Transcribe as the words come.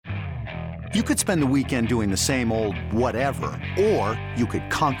You could spend the weekend doing the same old whatever, or you could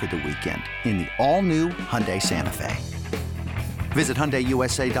conquer the weekend in the all-new Hyundai Santa Fe. Visit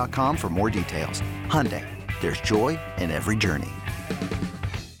HyundaiUSA.com for more details. Hyundai, there's joy in every journey.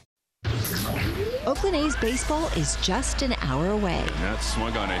 Oakland A's baseball is just an hour away. That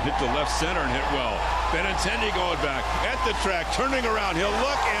swung on it, hit the left center and hit well. Benintendi going back at the track, turning around. He'll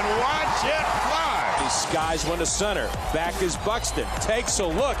look and watch it fly. He skies one to center. Back is Buxton. Takes a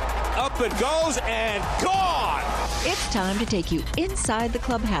look. Up it goes and gone. It's time to take you inside the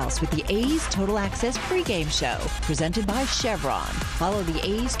clubhouse with the A's Total Access pregame show, presented by Chevron. Follow the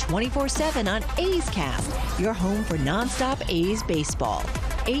A's 24/7 on A's Cast, your home for nonstop A's baseball.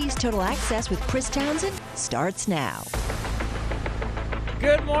 A's Total Access with Chris Townsend starts now.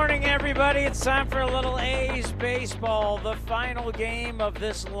 Good morning, everybody. It's time for a little A's baseball, the final game of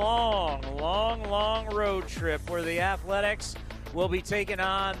this long road trip where the Athletics will be taking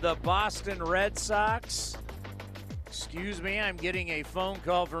on the Boston Red Sox. Excuse me, I'm getting a phone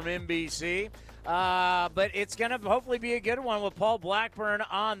call from NBC. But it's going to hopefully be a good one with Paul Blackburn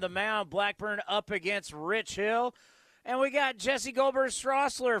on the mound. Blackburn up against Rich Hill. And we got Jesse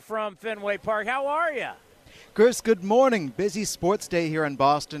Goldberg-Strassler from Fenway Park. How are you? Chris, good morning. Busy sports day here in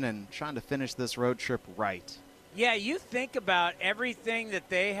Boston and trying to finish this road trip right. Yeah, you think about everything that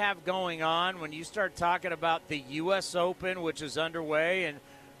they have going on when you start talking about the U.S. Open, which is underway, and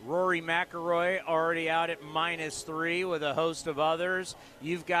Rory McIlroy already out at -3 with a host of others.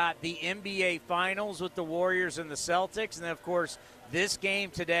 You've got the NBA Finals with the Warriors and the Celtics, and then, of course, this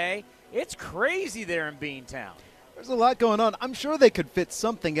game today. It's crazy there in Beantown. There's a lot going on. I'm sure they could fit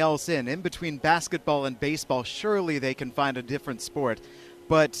something else in between basketball and baseball. Surely they can find a different sport.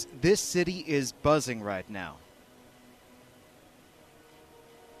 But this city is buzzing right now.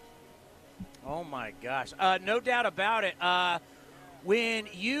 Oh, my gosh. No doubt about it. When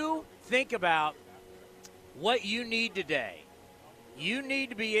you think about what you need today, you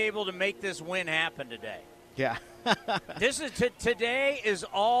need to be able to make this win happen today. Yeah. Today is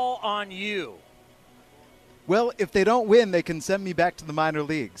all on you. Well, if they don't win, they can send me back to the minor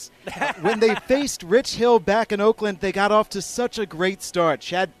leagues. When they faced Rich Hill back in Oakland, they got off to such a great start.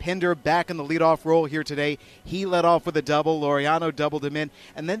 Chad Pinder back in the leadoff role here today. He led off with a double. Laureano doubled him in.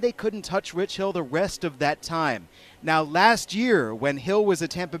 And then they couldn't touch Rich Hill the rest of that time. Now, last year, when Hill was a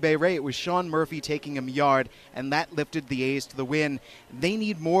Tampa Bay Ray, it was Sean Murphy taking him yard, and that lifted the A's to the win. They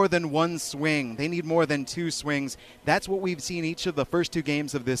need more than one swing. They need more than two swings. That's what we've seen each of the first two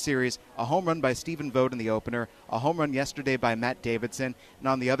games of this series. A home run by Stephen Vogt in the opener, a home run yesterday by Matt Davidson, and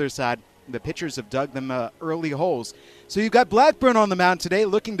on the other side, the pitchers have dug them early holes. So you've got Blackburn on the mound today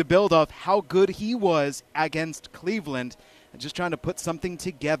looking to build off how good he was against Cleveland, and just trying to put something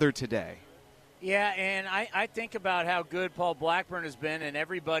together today. Yeah, and I think about how good Paul Blackburn has been, and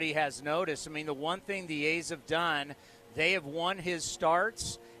everybody has noticed. I mean, the one thing the A's have done, they have won his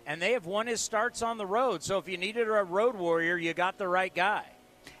starts, and they have won his starts on the road. So if you needed a road warrior, you got the right guy.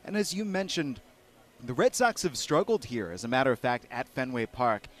 And as you mentioned, the Red Sox have struggled here, as a matter of fact, at Fenway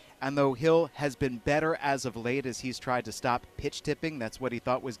Park. And though Hill has been better as of late as he's tried to stop pitch tipping, that's what he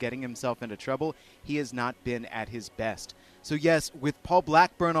thought was getting himself into trouble, he has not been at his best. So yes, with Paul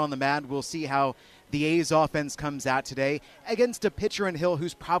Blackburn on the mound, we'll see how the A's offense comes out today against a pitcher in Hill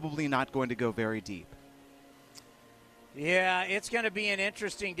who's probably not going to go very deep. Yeah, it's going to be an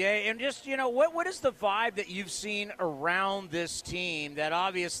interesting day. And just, what is the vibe that you've seen around this team that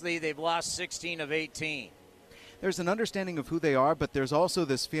obviously they've lost 16 of 18? There's an understanding of who they are, but there's also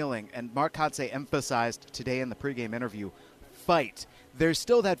this feeling, and Mark Kotze emphasized today in the pregame interview, fight. There's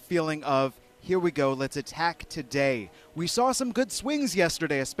still that feeling of, here we go, let's attack today. We saw some good swings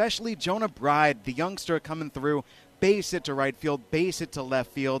yesterday, especially Jonah Bride, the youngster coming through, base hit to right field, base hit to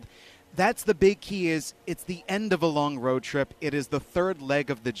left field. That's the big key is it's the end of a long road trip. It is the third leg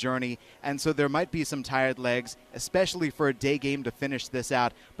of the journey, and so there might be some tired legs, especially for a day game to finish this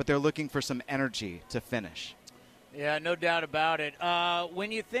out, but they're looking for some energy to finish. Yeah, no doubt about it.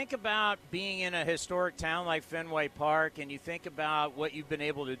 When you think about being in a historic town like Fenway Park and you think about what you've been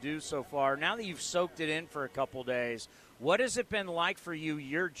able to do so far, now that you've soaked it in for a couple days, what has it been like for you,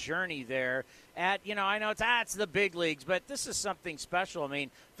 your journey there at, I know it's the big leagues, but this is something special. I mean,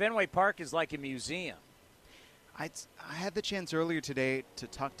 Fenway Park is like a museum. I had the chance earlier today to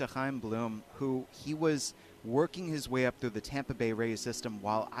talk to Chaim Bloom, who he was working his way up through the Tampa Bay Rays system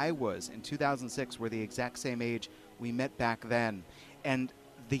while I was in 2006. We're the exact same age. We met back then. And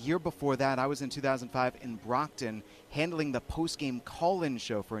the year before that, I was in 2005 in Brockton handling the post-game call-in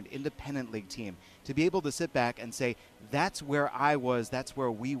show for an independent league team. To be able to sit back and say, that's where I was, that's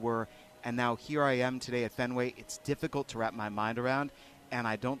where we were, and now here I am today at Fenway, it's difficult to wrap my mind around. and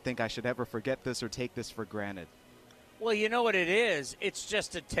I don't think I should ever forget this or take this for granted. Well, you know what it is? It's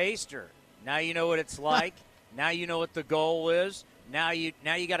just a taster. Now you know what it's like. Now you know what the goal is. Now you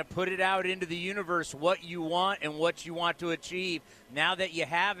got to put it out into the universe, what you want and what you want to achieve. Now that you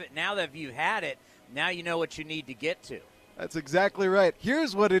have it, now that you've had it, now you know what you need to get to. That's exactly right.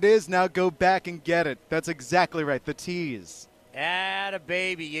 Here's what it is. Now go back and get it. That's exactly right. The tease. Atta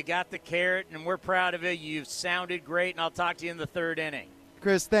baby, you got the carrot, and we're proud of it. You've sounded great, and I'll talk to you in the third inning.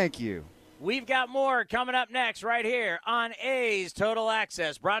 Chris, thank you. We've got more coming up next right here on A's Total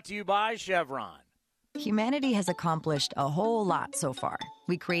Access, brought to you by Chevron. Humanity has accomplished a whole lot so far.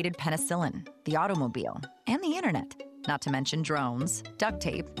 We created penicillin, the automobile, and the internet, not to mention drones, duct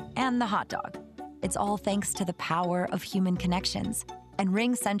tape, and the hot dog. It's all thanks to the power of human connections. And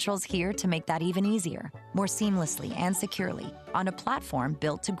Ring Central's here to make that even easier, more seamlessly and securely, on a platform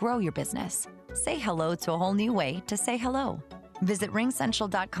built to grow your business. Say hello to a whole new way to say hello. Visit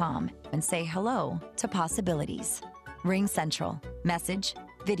ringcentral.com and say hello to possibilities. Ring Central. Message,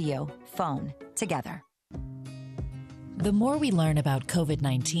 video, phone, together. The more we learn about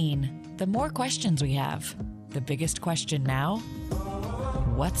COVID-19, the more questions we have. The biggest question now?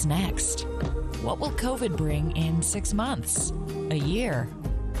 What's next? What will COVID bring in 6 months? A year?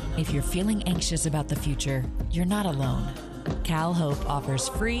 If you're feeling anxious about the future, you're not alone. Cal Hope offers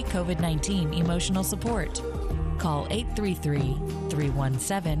free COVID-19 emotional support. Call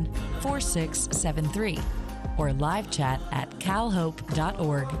 833-317-4673 or live chat at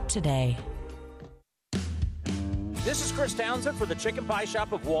calhope.org today. This is Chris Townsend for the Chicken Pie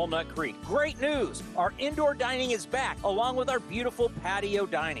Shop of Walnut Creek. Great news! Our indoor dining is back, along with our beautiful patio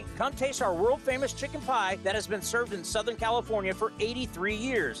dining. Come taste our world-famous chicken pie that has been served in Southern California for 83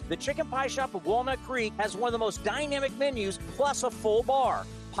 years. The Chicken Pie Shop of Walnut Creek has one of the most dynamic menus, plus a full bar.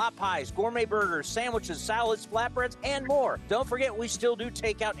 Pot pies, gourmet burgers, sandwiches, salads, flatbreads, and more. Don't forget, we still do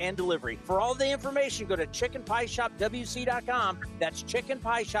takeout and delivery. For all the information, go to chickenpieshopwc.com. That's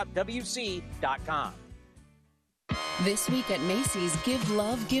chickenpieshopwc.com. This week at Macy's, give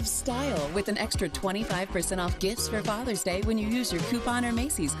love, give style with an extra 25% off gifts for Father's Day when you use your coupon or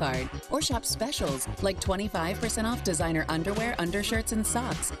Macy's card. Or shop specials like 25% off designer underwear, undershirts, and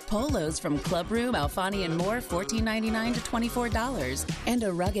socks. Polos from Club Room, Alfani, and more, $14.99 to $24. And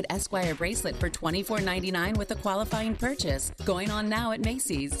a rugged Esquire bracelet for $24.99 with a qualifying purchase. Going on now at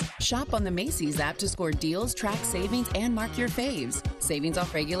Macy's. Shop on the Macy's app to score deals, track savings, and mark your faves. Savings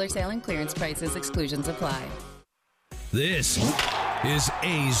off regular sale and clearance prices. Exclusions apply. This is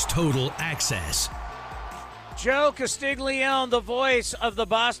A's Total Access. Joe Castiglione, the voice of the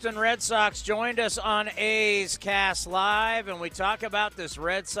Boston Red Sox, joined us on A's Cast Live, and we talk about this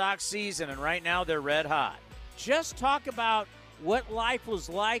Red Sox season, and right now they're red hot. Just talk about what life was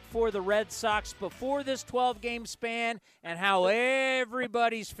like for the Red Sox before this 12-game span and how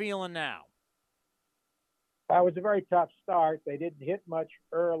everybody's feeling now. It was a very tough start. They didn't hit much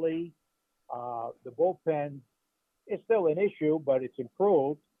early. The bullpen is still an issue, but it's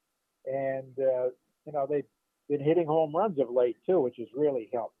improved. And, they've been hitting home runs of late, too, which has really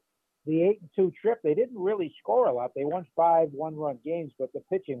helped. The 8-2 trip, they didn't really score a lot. They won 5 one-run games, but the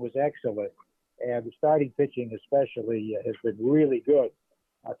pitching was excellent. And the starting pitching especially has been really good.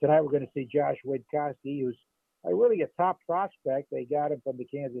 Tonight we're going to see Josh Witkowski, who's really a top prospect. They got him from the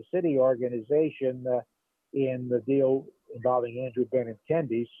Kansas City organization in the deal involving Andrew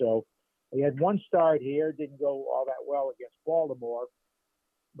Benintendi. So he had one start here, didn't go all that well against Baltimore,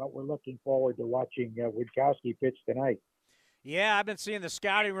 but we're looking forward to watching Witkowski pitch tonight. Yeah, I've been seeing the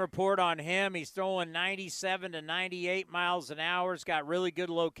scouting report on him. He's throwing 97 to 98 miles an hour. He's got really good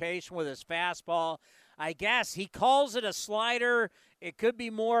location with his fastball. I guess he calls it a slider. It could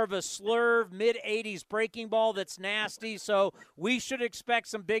be more of a slurve, mid-80s breaking ball that's nasty. So we should expect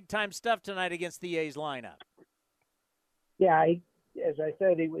some big-time stuff tonight against the A's lineup. Yeah, as I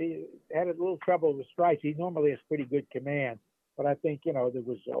said, he had a little trouble with strikes. He normally has pretty good command, but I think, there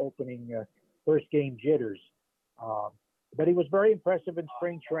was opening first game jitters. But he was very impressive in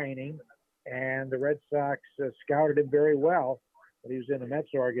spring training, and the Red Sox scouted him very well when he was in the Mets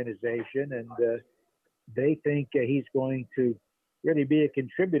organization, and they think he's going to really be a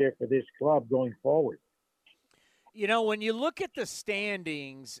contributor for this club going forward. When you look at the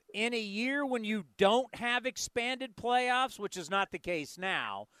standings, in a year when you don't have expanded playoffs, which is not the case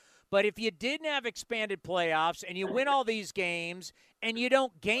now, but if you didn't have expanded playoffs and you win all these games and you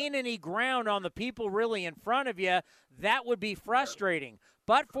don't gain any ground on the people really in front of you, that would be frustrating.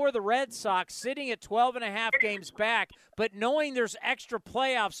 But for the Red Sox, sitting at 12.5 games back, but knowing there's extra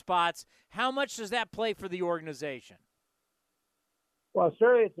playoff spots, how much does that play for the organization? Well,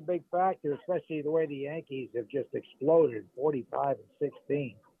 certainly it's a big factor, especially the way the Yankees have just exploded, 45 and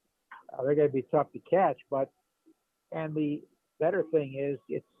 16. They're going to be tough to catch, and the better thing is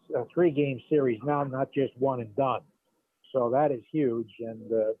it's a 3-game series now, not just one and done. So that is huge,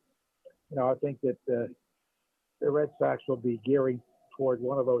 and I think that the Red Sox will be gearing toward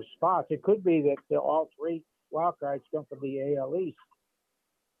one of those spots. It could be that all 3 wild cards come from the AL East.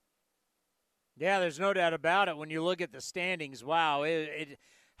 Yeah, there's no doubt about it. When you look at the standings, wow,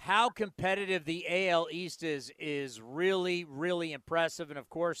 how competitive the AL East is really, really impressive. And, of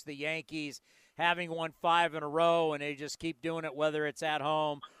course, the Yankees having won 5 in a row, and they just keep doing it whether it's at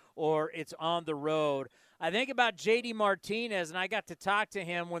home or it's on the road. I think about J.D. Martinez, and I got to talk to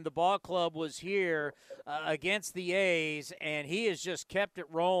him when the ball club was here against the A's, and he has just kept it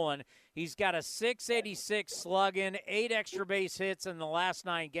rolling. He's got a .686 slugging, 8 extra base hits in the last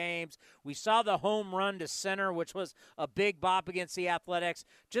 9 games. We saw the home run to center, which was a big bop against the Athletics.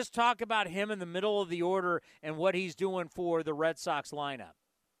 Just talk about him in the middle of the order and what he's doing for the Red Sox lineup.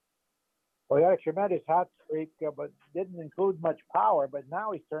 Well, he had a tremendous hot streak, but didn't include much power. But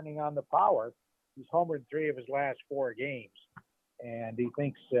now he's turning on the power. He's homered 3 of his last 4 games. And he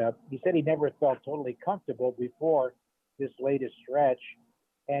thinks, he said he never felt totally comfortable before this latest stretch.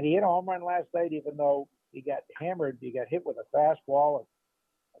 And he hit a home run last night, even though he got hammered. He got hit with a fastball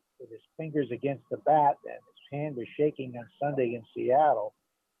with his fingers against the bat, and his hand was shaking on Sunday in Seattle.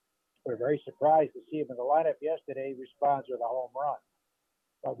 We're very surprised to see him in the lineup yesterday. He responds with a home run.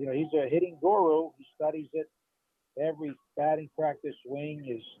 But, he's a hitting guru. He studies it. Every batting practice swing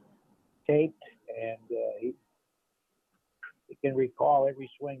is taped, and he can recall every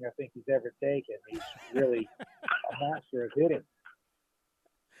swing I think he's ever taken. He's really a master of hitting.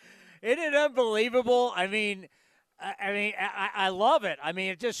 Isn't it unbelievable? I mean, I love it. I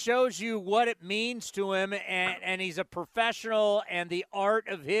mean, it just shows you what it means to him, and he's a professional and the art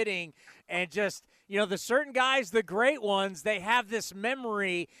of hitting, and just, the certain guys, the great ones, they have this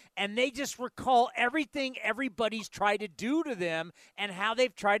memory, and they just recall everything everybody's tried to do to them and how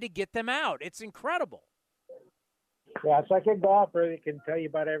they've tried to get them out. It's incredible. Yeah, it's like a golfer that can tell you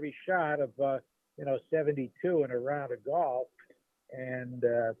about every shot of, 72 in a round of golf, and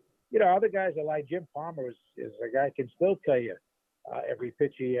other guys are like Jim Palmer is a guy who can still tell you every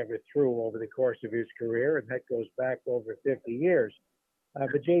pitch he ever threw over the course of his career, and that goes back over 50 years.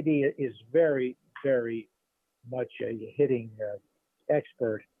 But J.D. is very, very much a hitting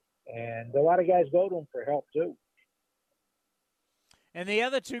expert, and a lot of guys go to him for help too. And the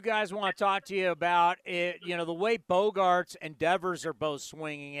other 2 guys I want to talk to you about, the way Bogaerts and Devers are both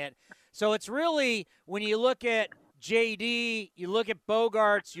swinging it. So it's really, when you look at J.D., you look at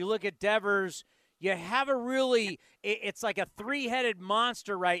Bogaerts, you look at Devers, you have it's like a 3-headed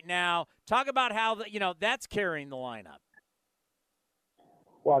monster right now. Talk about how, that's carrying the lineup.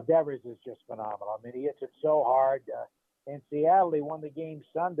 Well, Devers is just phenomenal. I mean, he hits it so hard. In Seattle, he won the game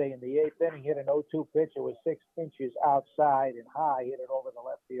Sunday in the 8th inning, hit an 0-2 pitch. It was 6 inches outside and high, hit it over the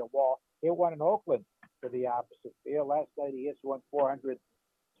left field wall. Hit one in Oakland to the opposite field. Last night, he hits one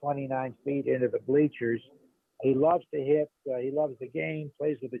 429 feet into the bleachers. He loves to hit. He loves the game,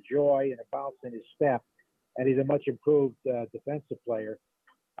 plays with a joy and a bounce in his step, and he's a much improved defensive player.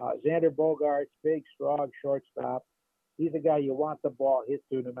 Xander Bogaerts, big, strong shortstop. He's a guy you want the ball hit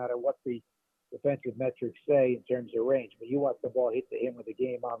to no matter what the defensive metrics say in terms of range. But you want the ball hit to him with the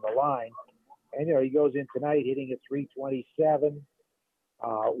game on the line. And, he goes in tonight hitting at 327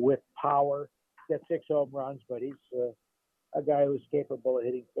 with power. He's got 6 home runs, but he's a guy who's capable of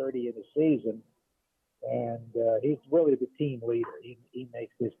hitting 30 in a season. And he's really the team leader. He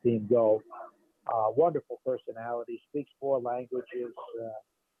makes this team go. Wonderful personality, speaks 4 languages,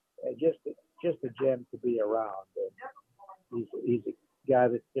 and just a gem to be around. He's a guy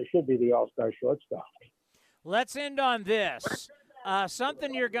that should be the all-star shortstop. Let's end on this.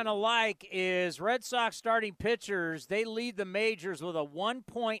 Something you're going to like is Red Sox starting pitchers. They lead the majors with a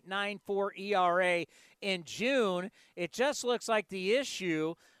 1.94 ERA in June. It just looks like the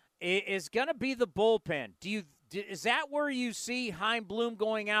issue is going to be the bullpen. Is that where you see Chaim Bloom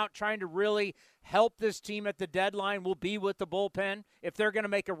going out trying to really help this team at the deadline will be with the bullpen if they're going to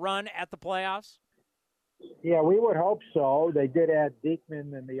make a run at the playoffs? Yeah, we would hope so. They did add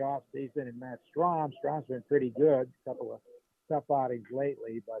Diekman in the offseason and Matt Strom. Strom's been pretty good, a couple of tough outings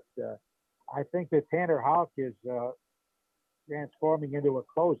lately. But I think that Tanner Houck is transforming into a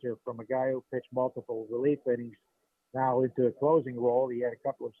closer from a guy who pitched multiple relief innings now into a closing role. He had a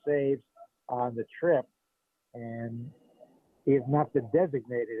couple of saves on the trip, and he's not been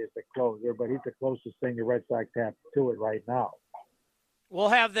designated as the closer, but he's the closest thing the Red Sox have to it right now. We'll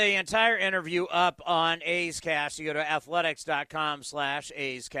have the entire interview up on A's Cast. You go to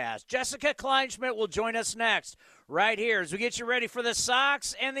athletics.com/A's Cast. Jessica Kleinschmidt will join us next right here as we get you ready for the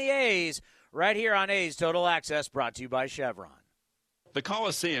Sox and the A's right here on A's Total Access, brought to you by Chevron. The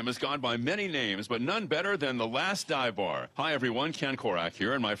Coliseum has gone by many names, but none better than the Last Dive Bar. Hi, everyone. Ken Korak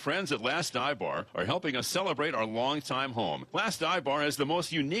here, and my friends at Last Dive Bar are helping us celebrate our longtime home. Last Dive Bar has the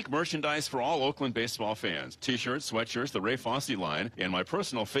most unique merchandise for all Oakland baseball fans. T-shirts, sweatshirts, the Ray Fosse line, and my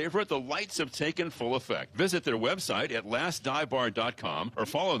personal favorite, the lights have taken full effect. Visit their website at lastdivebar.com or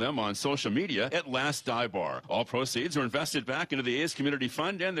follow them on social media at Last Dive Bar. All proceeds are invested back into the A's Community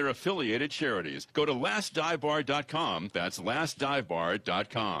Fund and their affiliated charities. Go to lastdivebar.com. That's lastdivebar.com.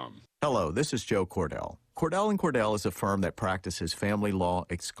 Hello, this is Joe Cordell. Cordell & Cordell is a firm that practices family law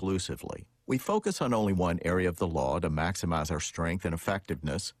exclusively. We focus on only one area of the law to maximize our strength and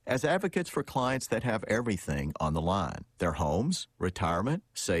effectiveness as advocates for clients that have everything on the line: their homes, retirement,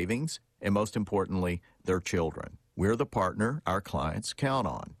 savings, and most importantly, their children. We're the partner our clients count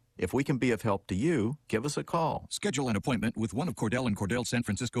on. If we can be of help to you, give us a call. Schedule an appointment with one of Cordell & Cordell San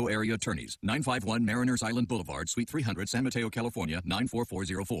Francisco area attorneys. 951 Mariners Island Boulevard, Suite 300, San Mateo, California,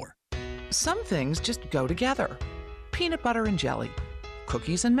 94404. Some things just go together. Peanut butter and jelly,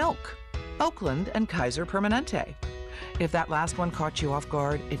 cookies and milk, Oakland and Kaiser Permanente. If that last one caught you off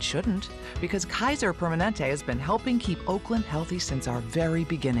guard, it shouldn't, because Kaiser Permanente has been helping keep Oakland healthy since our very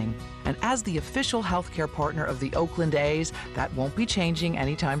beginning. And as the official healthcare partner of the Oakland A's, that won't be changing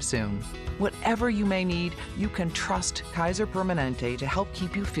anytime soon. Whatever you may need, you can trust Kaiser Permanente to help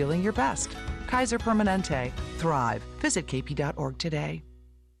keep you feeling your best. Kaiser Permanente. Thrive. Visit kp.org today.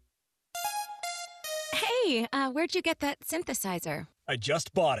 Hey, where'd you get that synthesizer? I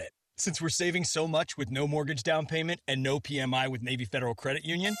just bought it. Since we're saving so much with no mortgage down payment and no PMI with Navy Federal Credit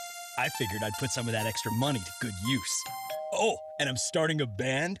Union, I figured I'd put some of that extra money to good use. Oh, and I'm starting a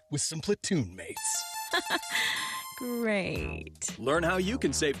band with some platoon mates. Great. Learn how you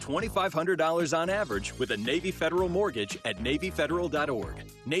can save $2,500 on average with a Navy Federal mortgage at NavyFederal.org.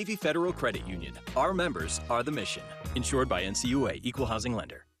 Navy Federal Credit Union. Our members are the mission. Insured by NCUA, Equal Housing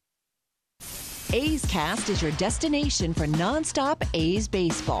Lender. A's Cast is your destination for nonstop A's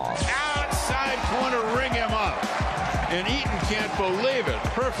baseball. Outside corner, ring him up. And Eaton can't believe it.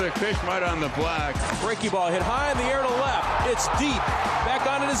 Perfect pitch right on the black. Breaky ball hit high in the air to left. It's deep. Back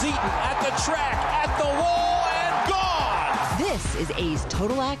on it is Eaton. At the track, at the wall, and gone! This is A's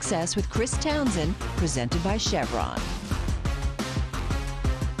Total Access with Chris Townsend, presented by Chevron.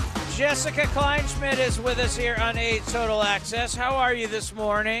 Jessica Kleinschmidt is with us here on A's Total Access. How are you this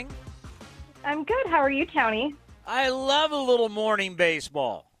morning? I'm good. How are you, Townie? I love a little morning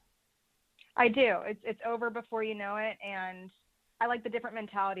baseball. I do. It's over before you know it, and I like the different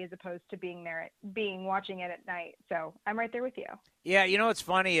mentality as opposed to watching it at night. So I'm right there with you. Yeah, you know what's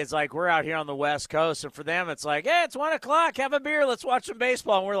funny is like we're out here on the West Coast, and for them it's like, hey, it's 1 o'clock, have a beer, let's watch some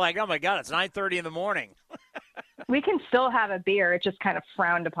baseball. And we're like, oh my God, it's 9:30 in the morning. We can still have a beer. It's just kind of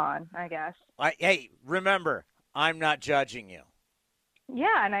frowned upon, I guess. Hey, remember, I'm not judging you.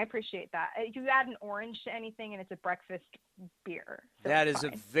 Yeah, and I appreciate that. You add an orange to anything, and it's a breakfast beer. So that is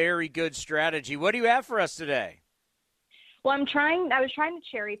fine. A very good strategy. What do you have for us today? Well, I was trying to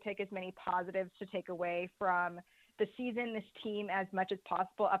cherry pick as many positives to take away from the season, this team, as much as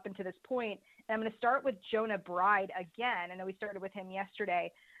possible up until this point. And I'm going to start with Jonah Bride again. I know we started with him yesterday.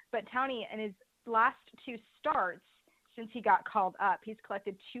 But Townie, in his last 2 starts since he got called up, he's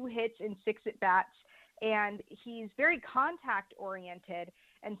collected 2 hits in 6 at-bats. And he's very contact-oriented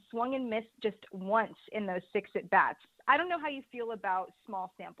and swung and missed just once in those 6 at-bats. I don't know how you feel about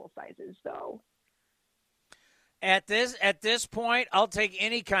small sample sizes, though. At this point, I'll take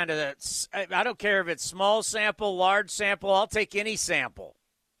any kind of – I don't care if it's small sample, large sample. I'll take any sample.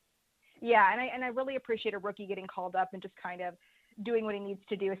 Yeah, and I really appreciate a rookie getting called up and just kind of doing what he needs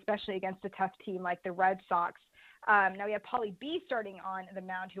to do, especially against a tough team like the Red Sox. Now we have Paulie B starting on the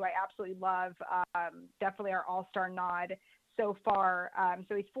mound, who I absolutely love. Definitely our all-star nod so far.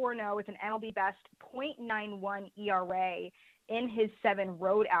 So he's 4-0 with an MLB best .91 ERA in his 7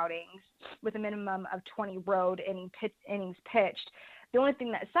 road outings with a minimum of 20 road innings pitched. The only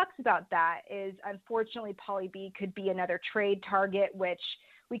thing that sucks about that is, unfortunately, Paulie B could be another trade target, which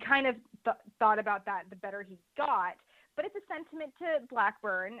we kind of thought about that the better he got. But it's a sentiment to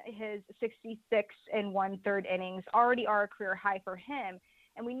Blackburn. His 66 1/3 innings already are a career high for him.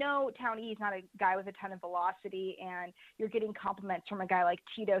 And we know Townie, he's not a guy with a ton of velocity, and you're getting compliments from a guy like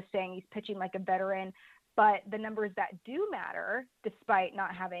Tito saying he's pitching like a veteran. But the numbers that do matter, despite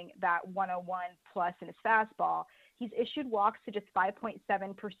not having that 101 plus in his fastball, he's issued walks to just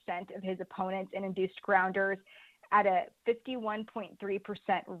 5.7% of his opponents and induced grounders. at a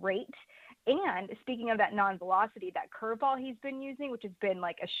 51.3% rate. And speaking of that non-velocity, that curveball he's been using, which has been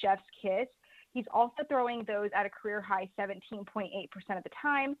like a chef's kiss, he's also throwing those at a career high 17.8% of the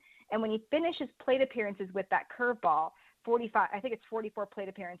time. And when he finishes plate appearances with that curveball, 44 plate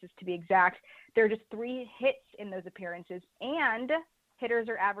appearances to be exact, there are just 3 hits in those appearances, and hitters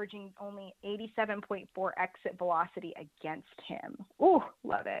are averaging only 87.4 exit velocity against him. Ooh,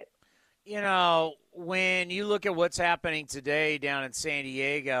 love it. You know, when you look at what's happening today down in San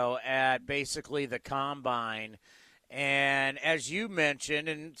Diego at basically the Combine, and as you mentioned,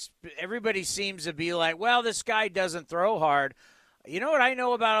 and everybody seems to be like, well, this guy doesn't throw hard. You know what I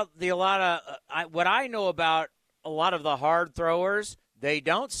know about a lot of the hard throwers? They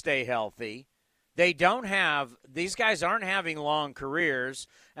don't stay healthy. These guys aren't having long careers.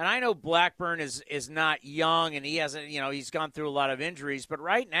 And I know Blackburn is not young, and he hasn't, he's gone through a lot of injuries. But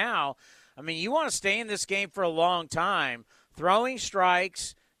right now, I mean, you want to stay in this game for a long time, throwing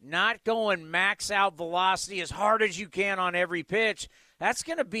strikes, not going max out velocity as hard as you can on every pitch. That's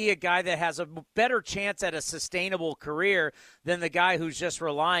going to be a guy that has a better chance at a sustainable career than the guy who's just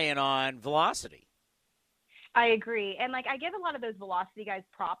relying on velocity. I agree. And, I give a lot of those velocity guys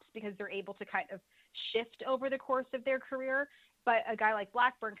props because they're able to kind of shift over the course of their career. But a guy like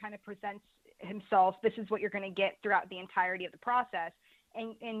Blackburn kind of presents himself, this is what you're going to get throughout the entirety of the process.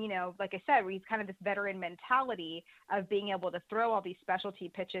 And like I said, he's kind of this veteran mentality of being able to throw all these specialty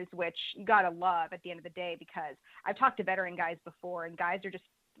pitches, which you got to love at the end of the day, because I've talked to veteran guys before, and guys are just,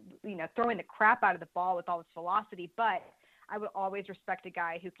 throwing the crap out of the ball with all this velocity. But I would always respect a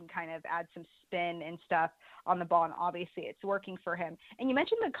guy who can kind of add some spin and stuff on the ball, and obviously it's working for him. And you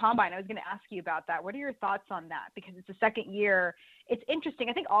mentioned the Combine. I was going to ask you about that. What are your thoughts on that? Because it's the second year. It's interesting.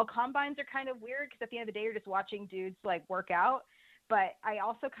 I think all Combines are kind of weird because at the end of the day, you're just watching dudes work out. But I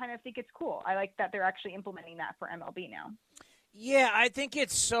also kind of think it's cool. I like that they're actually implementing that for MLB now. Yeah, I think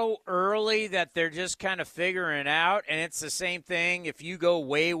it's so early that they're just kind of figuring it out, and it's the same thing if you go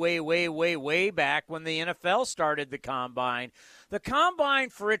way, way, way, way, way back when the NFL started the Combine. The Combine,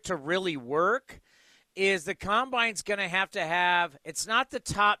 for it to really work, is the Combine's going to have it's not the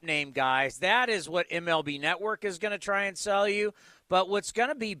top name guys. That is what MLB Network is going to try and sell you. But what's going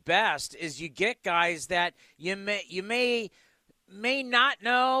to be best is you get guys that you may not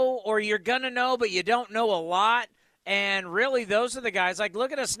know, or you're going to know, but you don't know a lot. And really, those are the guys.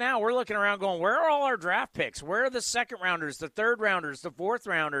 Look at us now. We're looking around going, where are all our draft picks? Where are the second rounders, the third rounders, the fourth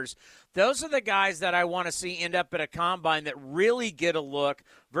rounders? Those are the guys that I want to see end up at a Combine that really get a look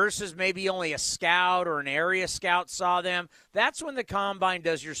versus maybe only a scout or an area scout saw them. That's when the Combine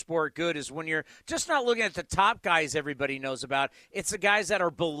does your sport good, is when you're just not looking at the top guys everybody knows about. It's the guys that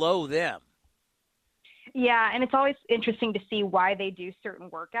are below them. Yeah, and it's always interesting to see why they do certain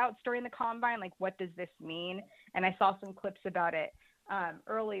workouts during the Combine. What does this mean? And I saw some clips about it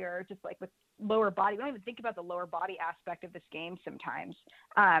earlier, just with lower body. We don't even think about the lower body aspect of this game sometimes.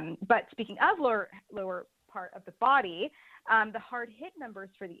 But speaking of lower part of the body, the hard hit numbers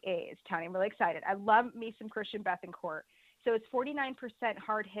for the A's, Tony, I'm really excited. I love me some Christian Bethancourt. So it's 49%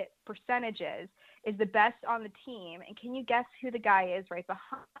 hard hit percentages is the best on the team. And can you guess who the guy is right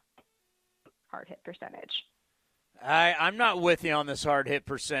behind hard hit percentage? I'm not with you on this hard hit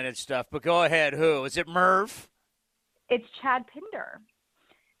percentage stuff, but go ahead. Who? Is it Merv? It's Chad Pinder.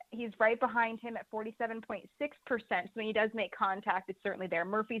 He's right behind him at 47.6%. So when he does make contact, it's certainly there.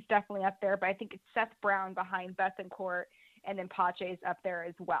 Murphy's definitely up there, but I think it's Seth Brown behind Bethancourt, and then Pache's up there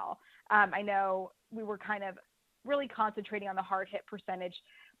as well. I know we were kind of really concentrating on the hard hit percentage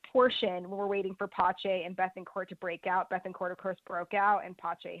portion when we're waiting for Pache and Bethancourt to break out. Bethancourt, of course, broke out, and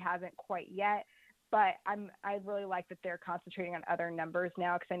Pache hasn't quite yet. But I really like that they're concentrating on other numbers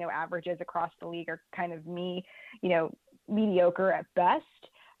now, because I know averages across the league are kind of mediocre at best.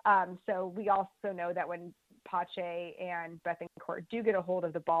 So we also know that when Pache and Bethancourt do get a hold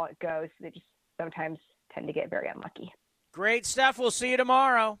of the ball, it goes. They just sometimes tend to get very unlucky. Great stuff. We'll see you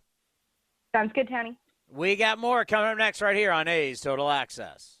tomorrow. Sounds good, Tony. We got more coming up next right here on A's Total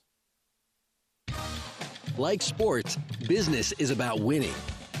Access. Like sports, business is about winning.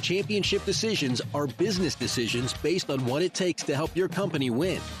 Championship decisions are business decisions based on what it takes to help your company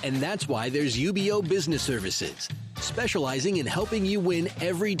win. And that's why there's UBO Business Services, specializing in helping you win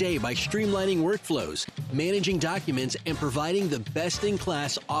every day by streamlining workflows, managing documents, and providing the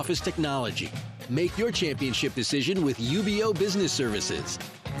best-in-class office technology. Make your championship decision with UBO Business Services.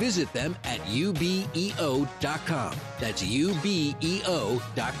 Visit them at ubeo.com. That's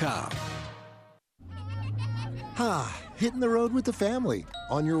ubeo.com. Hitting the road with the family.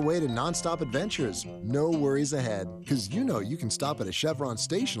 On your way to nonstop adventures, no worries ahead, because you know you can stop at a Chevron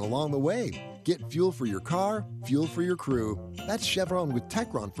station along the way. Get fuel for your car, fuel for your crew. That's Chevron with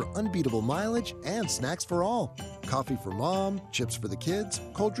Techron for unbeatable mileage and snacks for all. Coffee for mom, chips for the kids,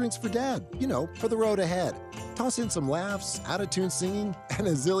 cold drinks for dad, for the road ahead. Toss in some laughs, out-of-tune singing, and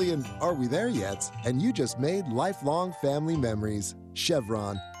a zillion "are we there yet?" and you just made lifelong family memories.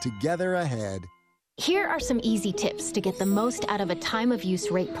 Chevron, together ahead. Here are some easy tips to get the most out of a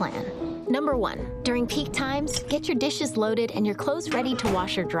time-of-use rate plan. Number 1, during peak times, get your dishes loaded and your clothes ready to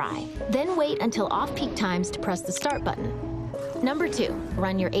wash or dry. Then wait until off-peak times to press the start button. Number 2,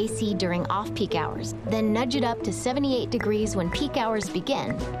 run your AC during off-peak hours, then nudge it up to 78 degrees when peak hours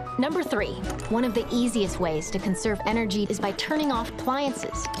begin. Number 3, one of the easiest ways to conserve energy is by turning off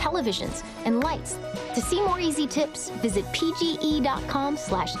appliances, televisions, and lights. To see more easy tips, visit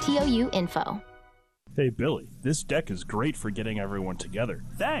pge.com/TOUinfo. Hey, Billy, this deck is great for getting everyone together.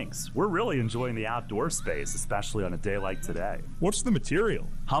 Thanks. We're really enjoying the outdoor space, especially on a day like today. What's the material?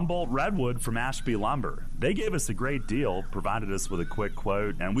 Humboldt Redwood from Ashby Lumber. They gave us a great deal, provided us with a quick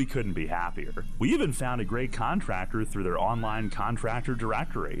quote, and we couldn't be happier. We even found a great contractor through their online contractor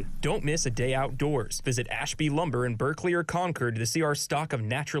directory. Don't miss a day outdoors. Visit Ashby Lumber in Berkeley or Concord to see our stock of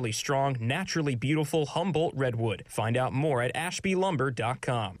naturally strong, naturally beautiful Humboldt Redwood. Find out more at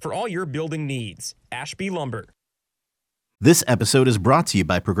ashbylumber.com for all your building needs. Ashby Lumber. This episode is brought to you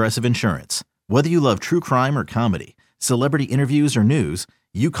by Progressive Insurance. Whether you love true crime or comedy, celebrity interviews or news,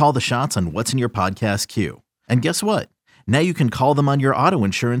 you call the shots on what's in your podcast queue. And guess what? Now you can call them on your auto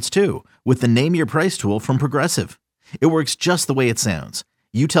insurance too with the Name Your Price tool from Progressive. It works just the way it sounds.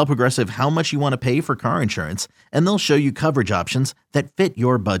 You tell Progressive how much you want to pay for car insurance, and they'll show you coverage options that fit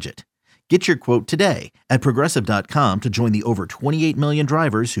your budget. Get your quote today at Progressive.com to join the over 28 million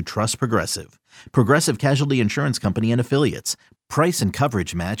drivers who trust Progressive. Progressive Casualty Insurance Company and Affiliates. Price and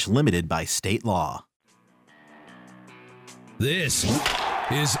coverage match limited by state law. This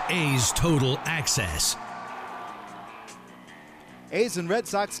is A's Total Access. A's and Red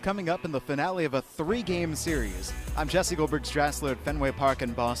Sox coming up in the finale of a 3-game series. I'm Jesse Goldberg-Strassler at Fenway Park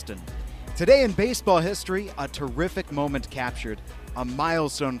in Boston. Today in baseball history, a terrific moment captured, a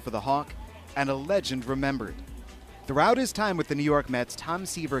milestone for the Hawk, and a legend remembered. Throughout his time with the New York Mets, Tom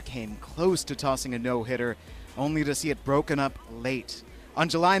Seaver came close to tossing a no-hitter, only to see it broken up late. On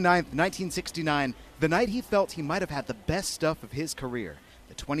July 9th, 1969, the night he felt he might have had the best stuff of his career,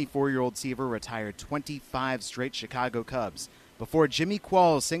 the 24-year-old Seaver retired 25 straight Chicago Cubs before Jimmy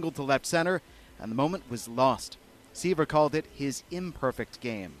Qualls singled to left center, and the moment was lost. Seaver called it his imperfect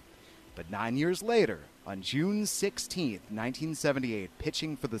game. But 9 years later, on June 16, 1978,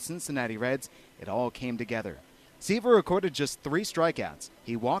 pitching for the Cincinnati Reds, it all came together. Seaver recorded just 3 strikeouts.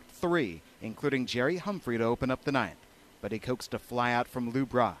 He walked 3, including Jerry Humphrey to open up the ninth. But he coaxed a flyout from Lou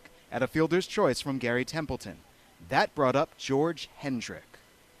Brock at a fielder's choice from Gary Templeton. That brought up George Hendrick.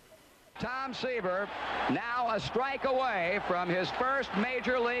 Tom Seaver now a strike away from his first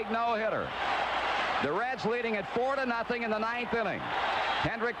major league no-hitter. The Reds leading at 4-0 in the 9th inning.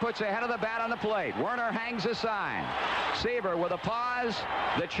 Hendrick puts a head of the bat on the plate. Werner hangs a sign. Seaver with a pause,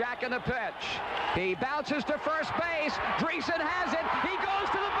 the check and the pitch. He bounces to first base. Dreesen has it. He goes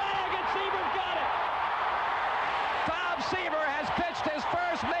to the bag, and Seaver's got it. Tom Seaver has pitched his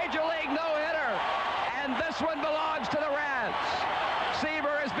first major league no-hitter, and this one belongs to the Reds.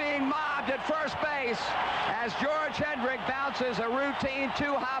 Seaver is being mobbed at first base as George Hendrick bounces a routine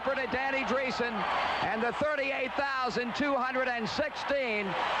 2-hopper to Danny Dreesen, and the 38,216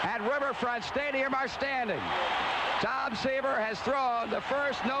 at Riverfront Stadium are standing. Tom Seaver has thrown the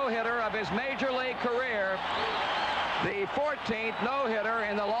first no-hitter of his major league career, the 14th no-hitter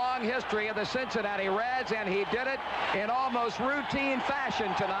in the long history of the Cincinnati Reds, and he did it in almost routine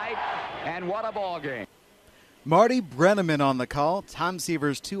fashion tonight, and what a ball game. Marty Brenneman on the call, Tom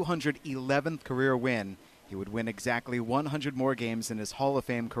Seaver's 211th career win. He would win exactly 100 more games in his Hall of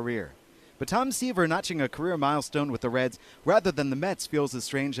Fame career. But Tom Seaver notching a career milestone with the Reds rather than the Mets feels as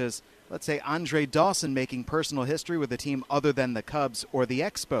strange as, let's say, Andre Dawson making personal history with a team other than the Cubs or the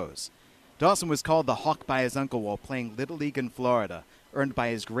Expos. Dawson was called the Hawk by his uncle while playing Little League in Florida, earned by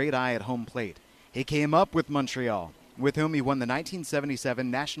his great eye at home plate. He came up with Montreal, with whom he won the 1977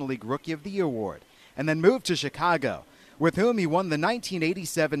 National League Rookie of the Year award, and then moved to Chicago, with whom he won the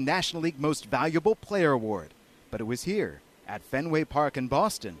 1987 National League Most Valuable Player award. But it was here, at Fenway Park in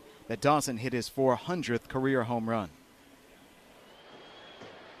Boston, that Dawson hit his 400th career home run.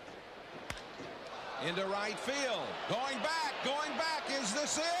 Into right field, going back, is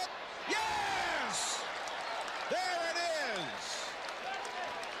this it? Yes! There it is!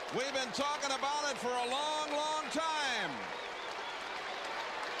 We've been talking about it for a long, long time.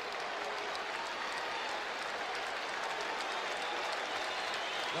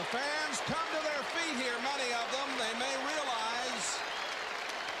 The fans come to their feet here, many of them. They may realize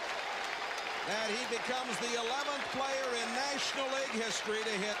that he becomes the 11th player in National League history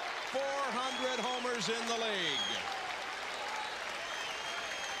to hit 400 homers in the league.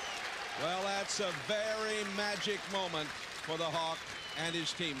 Well, that's a very magic moment for the Hawk and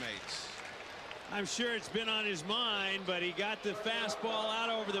his teammates. I'm sure it's been on his mind, but he got the fastball out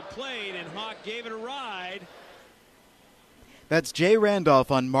over the plate, and Hawk gave it a ride. That's Jay Randolph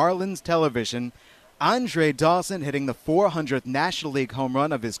on Marlins television. Andre Dawson hitting the 400th National League home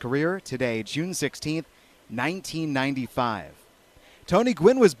run of his career today, June 16th, 1995. Tony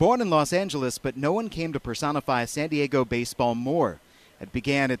Gwynn was born in Los Angeles, but no one came to personify San Diego baseball more. It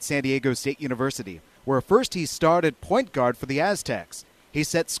began at San Diego State University, where first he started point guard for the Aztecs. He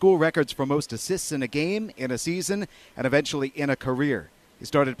set school records for most assists in a game, in a season, and eventually in a career. He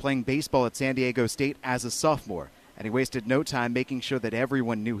started playing baseball at San Diego State as a sophomore, and he wasted no time making sure that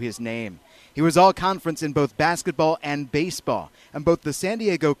everyone knew his name. He was all-conference in both basketball and baseball, and both the San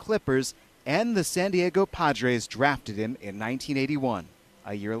Diego Clippers and the San Diego Padres drafted him in 1981.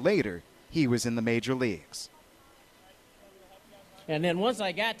 A year later, he was in the major leagues. And then once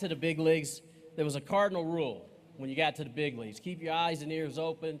I got to the big leagues, there was a cardinal rule when you got to the big leagues. Keep your eyes and ears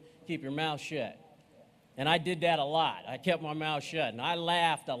open, keep your mouth shut. And I did that a lot. I kept my mouth shut, and I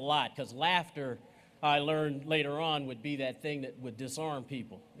laughed a lot, because laughter, I learned later on, would be that thing that would disarm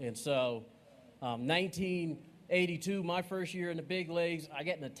people. And so 1982, my first year in the big leagues, I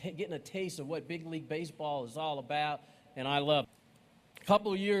getting a taste of what big league baseball is all about, and I loved it. A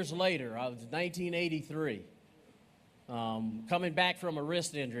couple of years later, I was 1983. Coming back from a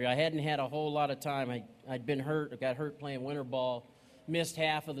wrist injury, I hadn't had a whole lot of time. I'd been hurt, I got hurt playing winter ball, missed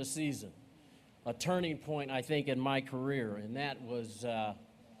half of the season. A turning point, I think, in my career, and that was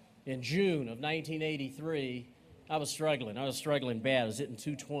in June of 1983. I was struggling bad. I was hitting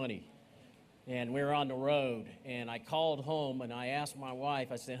 220, and we were on the road, and I called home, and I asked my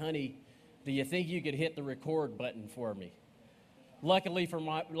wife, I said, honey, do you think you could hit the record button for me? Luckily for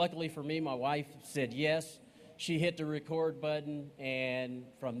me, my wife said yes. She hit the record button, and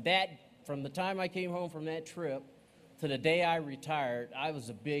from the time I came home from that trip to the day I retired, I was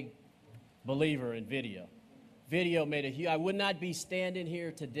a big believer in video. Video made a huge, I would not be standing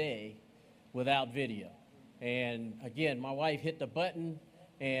here today without video. And again, my wife hit the button,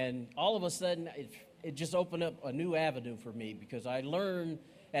 and all of a sudden, it just opened up a new avenue for me, because I learned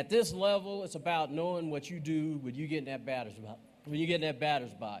at this level, it's about knowing what you do when you get in that batter's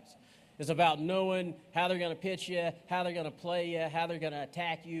box. It's about knowing how they're going to pitch you, how they're going to play you, how they're going to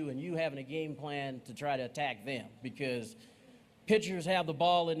attack you, and you having a game plan to try to attack them, because pitchers have the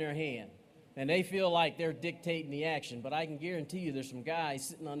ball in their hand, and they feel like they're dictating the action. But I can guarantee you there's some guys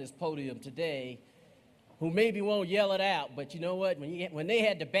sitting on this podium today who maybe won't yell it out, but you know what? When they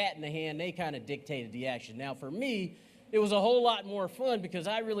had the bat in the hand, they kind of dictated the action. Now, for me, it was a whole lot more fun, because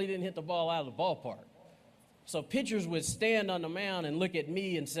I really didn't hit the ball out of the ballpark. So pitchers would stand on the mound and look at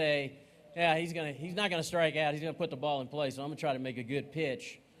me and say, yeah, he's not going to strike out. He's going to put the ball in play, so I'm going to try to make a good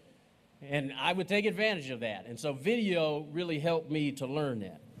pitch. And I would take advantage of that. And so video really helped me to learn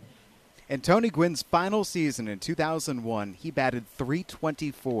that. In Tony Gwynn's final season in 2001, he batted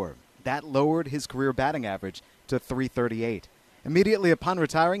 .324. That lowered his career batting average to .338. Immediately upon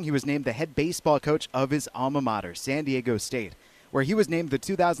retiring, he was named the head baseball coach of his alma mater, San Diego State, where he was named the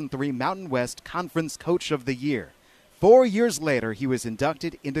 2003 Mountain West Conference Coach of the Year. 4 years later, he was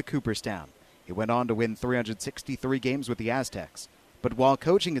inducted into Cooperstown. He went on to win 363 games with the Aztecs. But while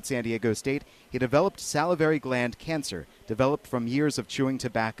coaching at San Diego State, he developed salivary gland cancer, developed from years of chewing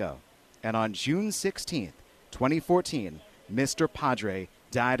tobacco. And on June 16, 2014, Mr. Padre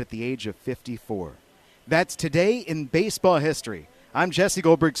died at the age of 54. That's today in baseball history. I'm Jesse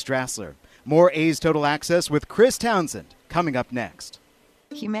Goldberg-Strassler. More A's Total Access with Chris Townsend coming up next.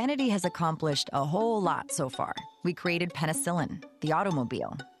 Humanity has accomplished a whole lot so far. We created penicillin, the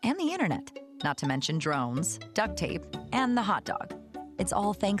automobile, and the internet, not to mention drones, duct tape, and the hot dog. It's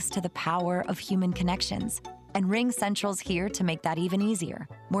all thanks to the power of human connections. And RingCentral's here to make that even easier,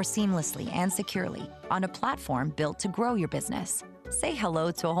 more seamlessly and securely, on a platform built to grow your business. Say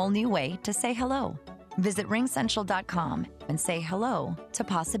hello to a whole new way to say hello. Visit ringcentral.com and say hello to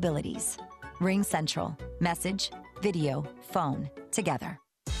possibilities. RingCentral. Message, video, phone, together.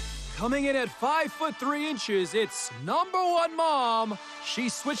 Coming in at 5'3", it's #1 mom. She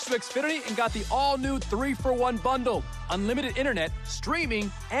switched to Xfinity and got the all-new 3-for-1 bundle. Unlimited internet,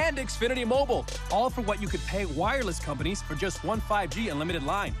 streaming, and Xfinity Mobile. All for what you could pay wireless companies for just one 5G unlimited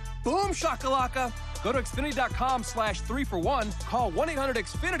line. Boom shakalaka! Go to Xfinity.com/3-for-1, call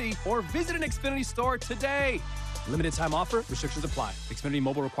 1-800-XFINITY, or visit an Xfinity store today. Limited time offer. Restrictions apply. Xfinity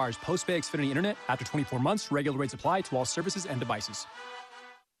Mobile requires post-pay Xfinity Internet. After 24 months, regular rates apply to all services and devices.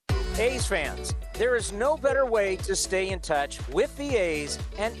 A's fans, there is no better way to stay in touch with the A's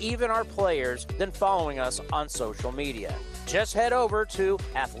and even our players than following us on social media. Just head over to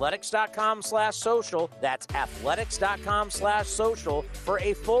athletics.com/social. That's athletics.com/social for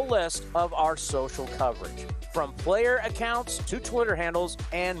a full list of our social coverage, from player accounts to Twitter handles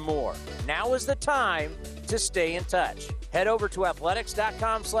and more. Now is the time to stay in touch. Head over to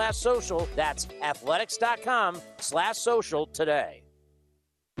athletics.com/social. That's athletics.com/social today.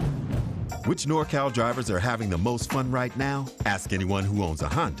 Which NorCal drivers are having the most fun right now? Ask anyone who owns a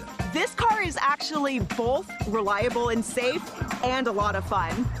Honda. This car is actually both reliable and safe and a lot of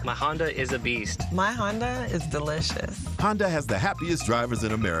fun. My Honda is a beast. My Honda is delicious. Honda has the happiest drivers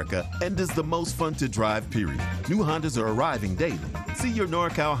in America and is the most fun to drive, period. New Hondas are arriving daily. See your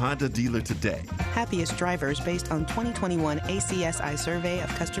NorCal Honda dealer today. Happiest drivers based on 2021 ACSI survey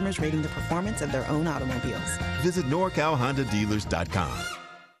of customers rating the performance of their own automobiles. Visit NorCalHondaDealers.com.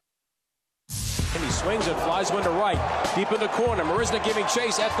 And he swings and flies one to right. Deep in the corner. Marisnik giving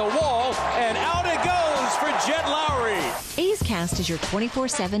chase at the wall. And out it goes for Jed Lowry. A's Cast is your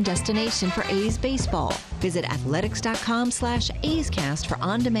 24/7 destination for A's baseball. Visit athletics.com/A's Cast for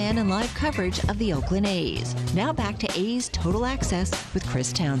on-demand and live coverage of the Oakland A's. Now back to A's Total Access with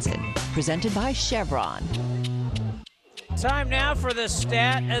Chris Townsend. Presented by Chevron. Time now for the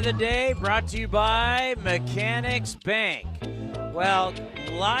stat of the day, brought to you by Mechanics Bank. Well,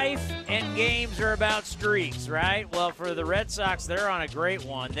 life and games are about streaks, right? Well, for the Red Sox, they're on a great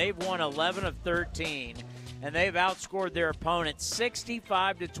one. They've won 11 of 13, and they've outscored their opponent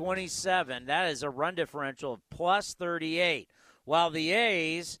 65-27. That is a run differential of plus 38. While the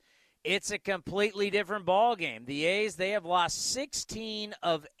A's, it's a completely different ballgame. The A's, they have lost 16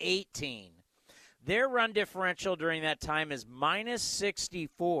 of 18. Their run differential during that time is minus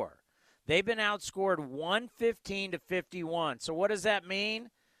 64. They've been outscored 115-51. So what does that mean?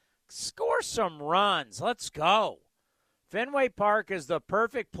 Score some runs. Let's go. Fenway Park is the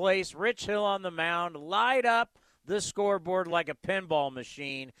perfect place. Rich Hill on the mound. Light up the scoreboard like a pinball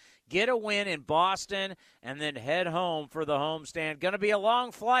machine. Get a win in Boston and then head home for the homestand. Going to be a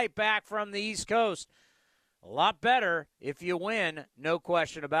long flight back from the East Coast. A lot better if you win, no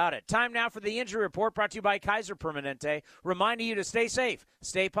question about it. Time now for the injury report, brought to you by Kaiser Permanente, reminding you to stay safe,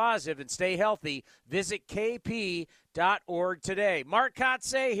 stay positive, and stay healthy. Visit kp.org today. Mark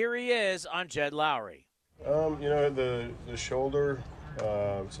Kotze, here he is on Jed Lowry. The shoulder,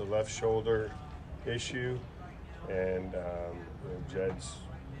 it's a left shoulder issue, and Jed's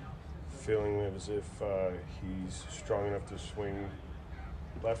feeling as if he's strong enough to swing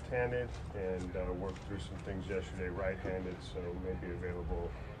left-handed, and worked through some things yesterday right-handed, so maybe available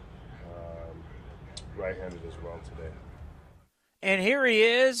right-handed as well today. And here he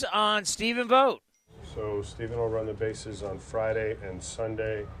is on Stephen Vogt. So Stephen will run the bases on Friday and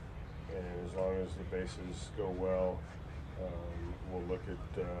Sunday, and as long as the bases go well, we'll look at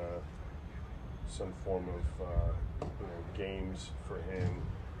some form of games for him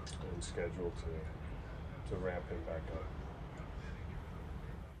and schedule to ramp him back up.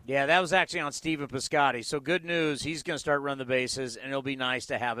 Yeah, that was actually on Stephen Piscotty. So good news. He's going to start running the bases, and it'll be nice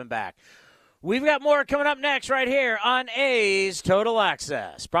to have him back. We've got more coming up next right here on A's Total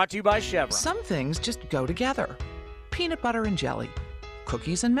Access. Brought to you by Chevron. Some things just go together. Peanut butter and jelly.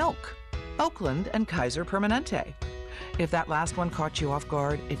 Cookies and milk. Oakland and Kaiser Permanente. If that last one caught you off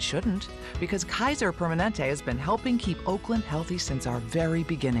guard, it shouldn't, because Kaiser Permanente has been helping keep Oakland healthy since our very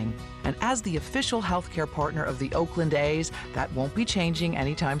beginning. And as the official healthcare partner of the Oakland A's, that won't be changing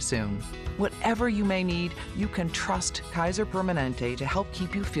anytime soon. Whatever you may need, you can trust Kaiser Permanente to help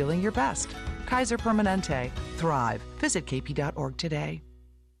keep you feeling your best. Kaiser Permanente. Thrive. Visit kp.org today.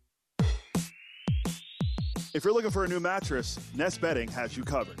 If you're looking for a new mattress, Nest Bedding has you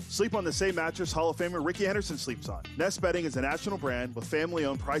covered. Sleep on the same mattress Hall of Famer Ricky Henderson sleeps on. Nest Bedding is a national brand with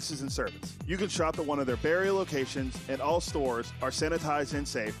family-owned prices and service. You can shop at one of their Bay Area locations, and all stores are sanitized and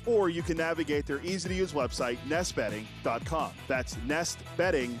safe, or you can navigate their easy-to-use website, nestbedding.com. That's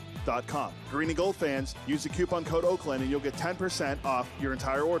nestbedding.com. Green and gold fans, use the coupon code Oakland and you'll get 10% off your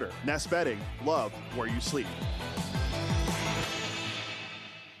entire order. Nest Bedding, love where you sleep.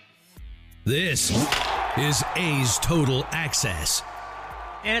 This is A's Total Access.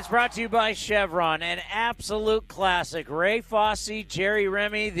 And it's brought to you by Chevron, an absolute classic. Ray Fosse, Jerry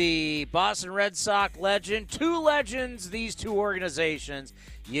Remy, the Boston Red Sox legend. Two legends, these two organizations.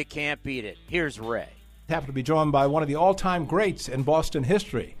 You can't beat it. Here's Ray. Happen to be joined by one of the all-time greats in Boston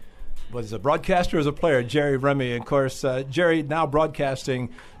history, was a broadcaster as a player, Jerry Remy. And of course, Jerry now broadcasting,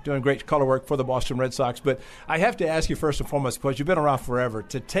 doing great color work for the Boston Red Sox. But I have to ask you first and foremost, because you've been around forever,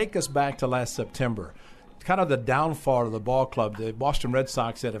 to take us back to last September, kind of the downfall of the ball club. The Boston Red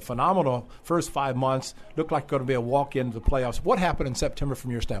Sox had a phenomenal first 5 months, looked like going to be a walk into the playoffs. What happened in September from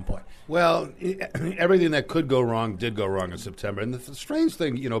your standpoint? Well, everything that could go wrong did go wrong in September. And the strange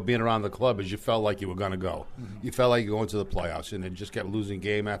thing, being around the club is you felt like you were going to go. Mm-hmm. You felt like you were going to the playoffs, and it just kept losing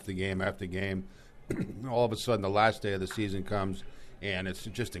game after game after game. All of a sudden, the last day of the season comes, and it's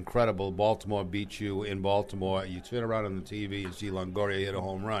just incredible. Baltimore beats you in Baltimore. You turn around on the TV, you see Longoria hit a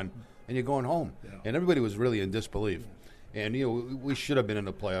home run, and you're going home. Yeah. And everybody was really in disbelief. And, we should have been in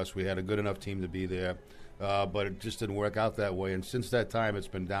the playoffs. We had a good enough team to be there, but it just didn't work out that way. And since that time, it's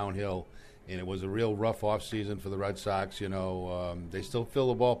been downhill, and it was a real rough off season for the Red Sox. They still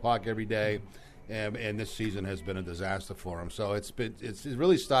fill the ballpark every day, and this season has been a disaster for them. So it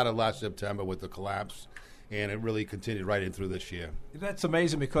really started last September with the collapse, and it really continued right in through this year. That's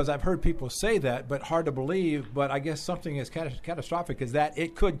amazing, because I've heard people say that, but hard to believe. But I guess something as catastrophic as that,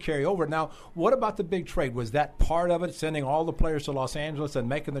 it could carry over. Now, what about the big trade? Was that part of it, sending all the players to Los Angeles and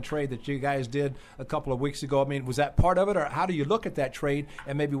making the trade that you guys did a couple of weeks ago? I mean, was that part of it, or how do you look at that trade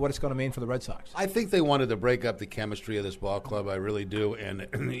and maybe what it's going to mean for the Red Sox? I think they wanted to break up the chemistry of this ball club. I really do. And,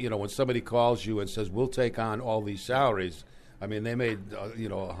 when somebody calls you and says, we'll take on all these salaries, I mean, they made, over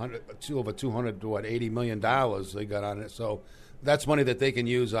 $200 to $80 million they got on it. So that's money that they can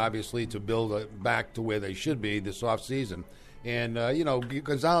use, obviously, to build back to where they should be this offseason. And,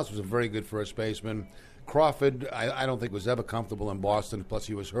 Gonzalez was a very good first baseman. Crawford, I don't think was ever comfortable in Boston. Plus,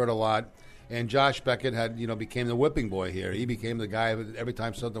 he was hurt a lot. And Josh Beckett became the whipping boy here. He became the guy that every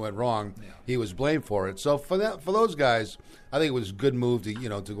time something went wrong, he was blamed for it. So for those guys, I think it was a good move to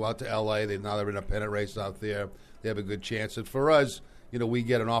go out to L.A. Now they're in a pennant race out there. They have a good chance. And for us, we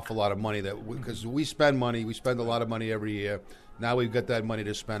get an awful lot of money because we spend money. We spend a lot of money every year. Now we've got that money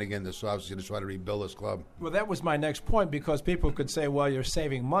to spend again. So obviously to try to rebuild this club. Well, that was my next point, because people could say, well, you're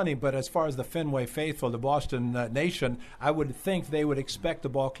saving money. But as far as the Fenway faithful, the Boston nation, I would think they would expect the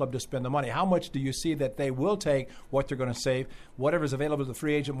ball club to spend the money. How much do you see that they will take what they're going to save, whatever's available to the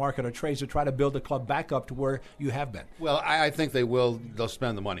free agent market or trades, to try to build the club back up to where you have been? Well, I think they will. They'll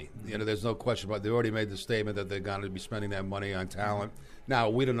spend the money. There's no question about it. They already made the statement that they're going to be spending that money on talent.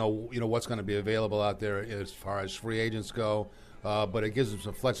 Now, we don't know, what's going to be available out there as far as free agents go. But it gives them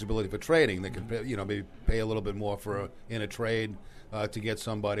some flexibility for trading. They can, maybe pay a little bit more in a trade to get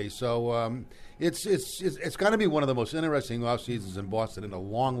somebody. So it's going to be one of the most interesting off seasons in Boston in a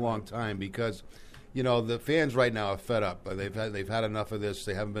long, long time, because the fans right now are fed up. They've had enough of this.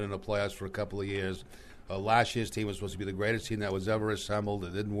 They haven't been in the playoffs for a couple of years. Last year's team was supposed to be the greatest team that was ever assembled.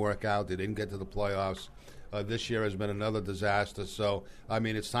 It didn't work out. They didn't get to the playoffs. This year has been another disaster. So, I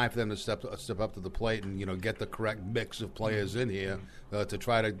mean, it's time for them to step up to the plate and, get the correct mix of players in here to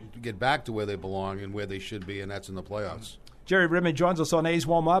try to get back to where they belong and where they should be, and that's in the playoffs. Jerry Remy joins us on A's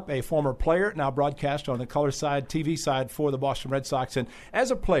Warm Up, a former player, now broadcast on the color side, TV side for the Boston Red Sox. And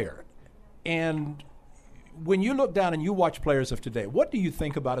as a player, and when you look down and you watch players of today, what do you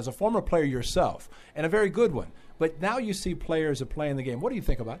think about as a former player yourself, and a very good one, but now you see players are playing the game? What do you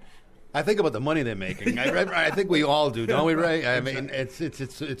think about? I think about the money they're making. I think we all do, don't we, Ray? I mean,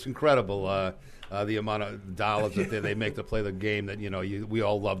 it's incredible the amount of dollars that they make to play the game that we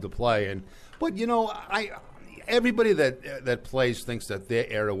all love to play. But everybody that plays thinks that their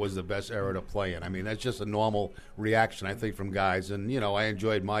era was the best era to play in. I mean, that's just a normal reaction, I think, from guys. And I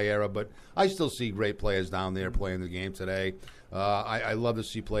enjoyed my era, but I still see great players down there playing the game today. I love to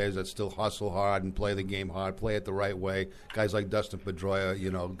see players that still hustle hard and play the game hard, play it the right way. Guys like Dustin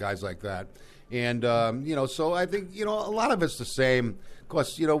Pedroia, guys like that. And, so I think, a lot of it's the same. Of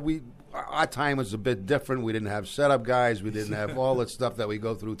course, our time was a bit different. We didn't have setup guys. We didn't have all that stuff that we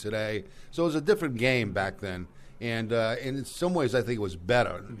go through today. So it was a different game back then. And in some ways, I think it was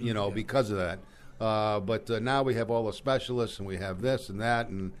better, because of that. But now we have all the specialists, and we have this and that,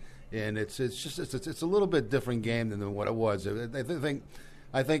 and it's a little bit different game than what it was.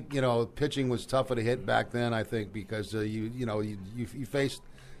 I think pitching was tougher to hit back then. I think because you faced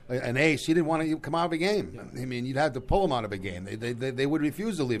an ace, he didn't want to come out of a game. I mean, you'd have to pull him out of a game. They would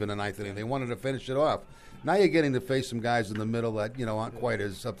refuse to leave in the ninth inning. They wanted to finish it off. Now you're getting to face some guys in the middle that aren't quite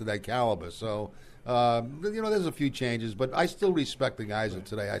as up to that caliber. So there's a few changes, but I still respect the guys of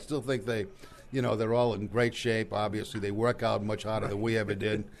today. I still think they're all in great shape. Obviously, they work out much harder than we ever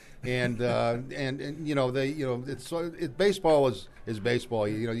did, and baseball is baseball.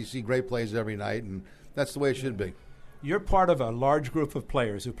 You see great plays every night, and that's the way it should be. You're part of a large group of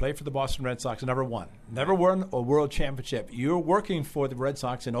players who played for the Boston Red Sox and never won a world championship. You're working for the Red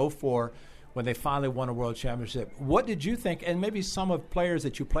Sox in 2004 when they finally won a world championship. What did you think, and maybe some of players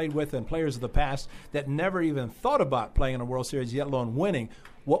that you played with and players of the past that never even thought about playing in a World Series, yet alone winning,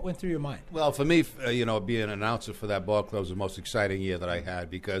 what went through your mind? Well, for me, being an announcer for that ball club was the most exciting year that I had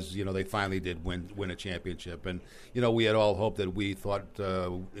because, they finally did win a championship. And, we had all hoped that we thought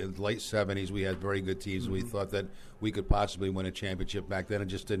in the late 70s we had very good teams. Mm-hmm. We thought that we could possibly win a championship back then. It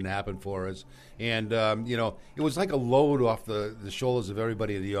just didn't happen for us. And, it was like a load off the shoulders of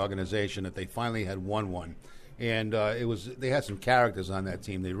everybody in the organization that they finally had won one. And they had some characters on that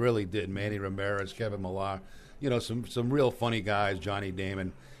team. They really did. Manny Ramirez, Kevin Millar. Some real funny guys, Johnny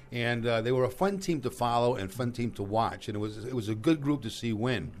Damon, and they were a fun team to follow and fun team to watch, and it was a good group to see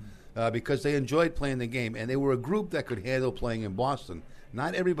win because they enjoyed playing the game, and they were a group that could handle playing in Boston.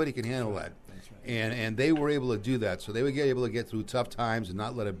 Not everybody can handle that, and they were able to do that, so they were able to get through tough times and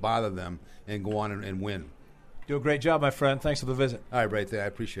not let it bother them and go on and win. Do a great job, my friend. Thanks for the visit. All right, right there. I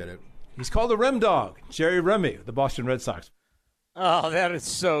appreciate it. He's called the Rim Dog, Jerry Remy, the Boston Red Sox. Oh, that is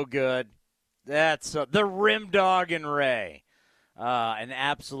so good. That's the Rim Dog and Ray. An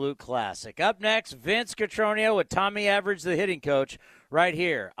absolute classic. Up next, Vince Cotroneo with Tommy Everidge, the hitting coach, right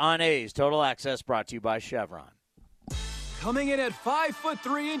here on A's Total Access, brought to you by Chevron. Coming in at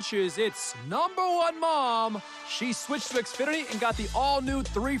 5'3", it's number one mom. She switched to Xfinity and got the all-new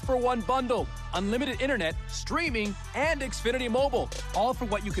 3-for-1 bundle. Unlimited internet, streaming, and Xfinity Mobile. All for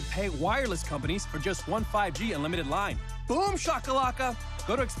what you could pay wireless companies for just one 5G unlimited line. Boom shakalaka!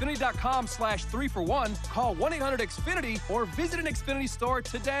 Go to Xfinity.com/3-for-1, call 1-800-XFINITY, or visit an Xfinity store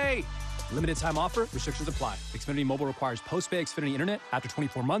today. Limited time offer. Restrictions apply. Xfinity Mobile requires post-pay Xfinity internet. After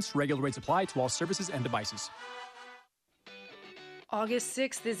 24 months, regular rates apply to all services and devices. August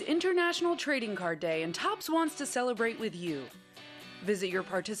 6th is International Trading Card Day, and Topps wants to celebrate with you. Visit your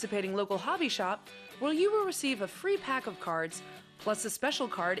participating local hobby shop, where you will receive a free pack of cards, plus a special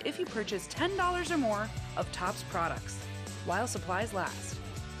card if you purchase $10 or more of Topps products, while supplies last.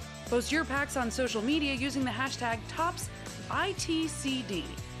 Post your packs on social media using the hashtag ToppsITCD,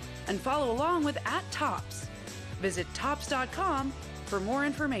 and follow along with @Topps. Visit Topps.com for more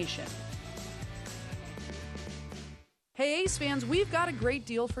information. Hey A's fans, we've got a great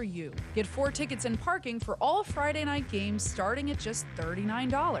deal for you. Get 4 tickets and parking for all Friday night games starting at just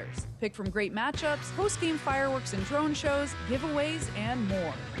 $39. Pick from great matchups, post-game fireworks and drone shows, giveaways, and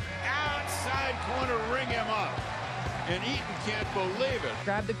more. Outside corner, ring him up. And Eaton can't believe it.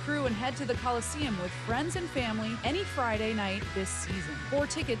 Grab the crew and head to the Coliseum with friends and family any Friday night this season. 4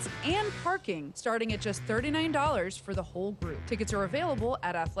 tickets and parking starting at just $39 for the whole group. Tickets are available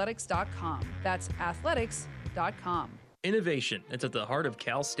at athletics.com. That's athletics.com. Innovation that's at the heart of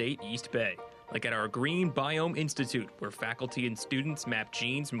Cal State East Bay, like at our Green Biome Institute, where faculty and students map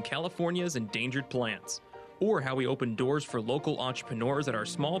genes from California's endangered plants, or how we open doors for local entrepreneurs at our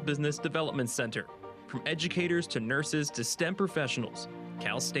Small Business Development Center. From educators to nurses to STEM professionals,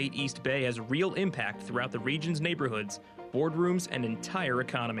 Cal State East Bay has real impact throughout the region's neighborhoods, boardrooms, and entire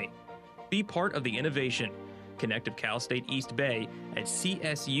economy. Be part of the innovation. Connect with Cal State East Bay at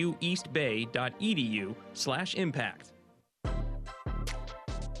csueastbay.edu/impact.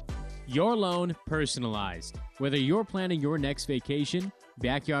 Your loan personalized. Whether you're planning your next vacation,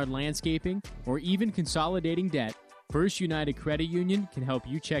 backyard landscaping, or even consolidating debt, First United Credit Union can help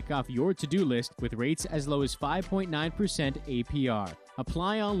you check off your to-do list with rates as low as 5.9% APR.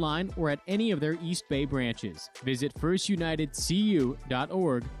 Apply online or at any of their East Bay branches. Visit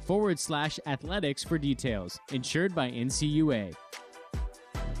firstunitedcu.org/athletics for details. Insured by NCUA.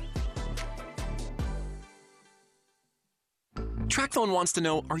 TrackPhone wants to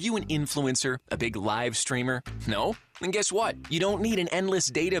know, are you an influencer, a big live streamer? No? Then guess what? You don't need an endless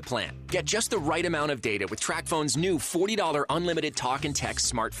data plan. Get just the right amount of data with TrackPhone's new $40 unlimited talk and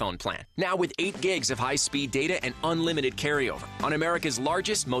text smartphone plan. Now with 8 gigs of high-speed data and unlimited carryover on America's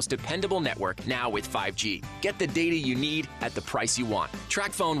largest, most dependable network, now with 5G. Get the data you need at the price you want.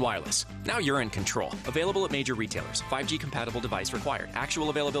 TrackPhone Wireless. Now you're in control. Available at major retailers. 5G compatible device required. Actual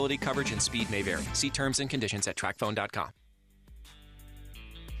availability, coverage, and speed may vary. See terms and conditions at TrackPhone.com.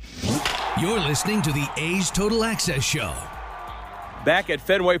 You're listening to the A's Total Access Show. Back at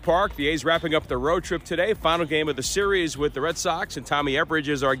Fenway Park, the A's wrapping up the road trip today. Final game of the series with the Red Sox, and Tommy Everidge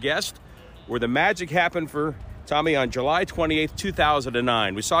is our guest, where the magic happened for Tommy on July 28th,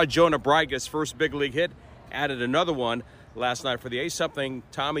 2009. We saw Jonah Breygas' first big league hit, added another one last night for the A's, something,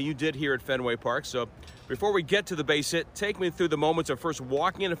 Tommy, you did here at Fenway Park. So before we get to the base hit, take me through the moments of first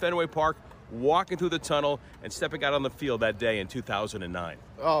walking into Fenway Park, walking through the tunnel and stepping out on the field that day in 2009?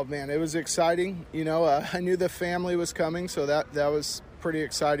 Oh, man, it was exciting. I knew the family was coming, so that was pretty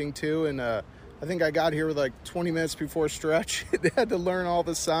exciting too. And I think I got here with like 20 minutes before stretch. Had to learn all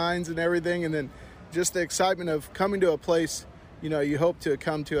the signs and everything, and then just the excitement of coming to a place you hope to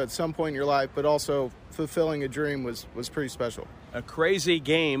come to at some point in your life, but also fulfilling a dream was pretty special. A crazy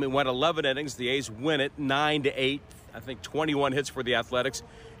game. It went 11 innings. The A's win it 9-8. I think 21 hits for the Athletics.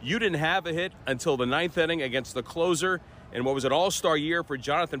 You didn't have a hit until the 9th inning against the closer in what was an all-star year for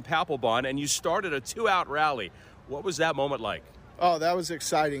Jonathan Papelbon, and you started a 2-out rally. What was that moment like? Oh, that was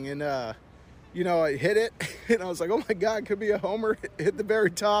exciting. And, I hit it, and I was like, oh, my God, could be a homer, hit the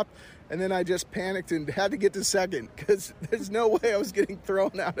very top. And then I just panicked and had to get to second because there's no way I was getting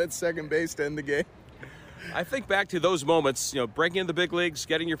thrown out at second base to end the game. I think back to those moments, breaking in the big leagues,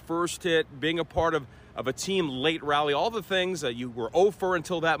 getting your first hit, being a part of a team late rally, all the things that you were 0 for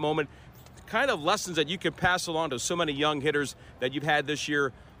until that moment, kind of lessons that you can pass along to so many young hitters that you've had this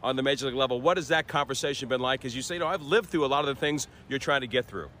year on the major league level. What has that conversation been like? As you say, I've lived through a lot of the things you're trying to get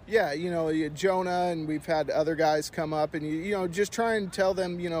through. Yeah, Jonah, and we've had other guys come up, and, just try and tell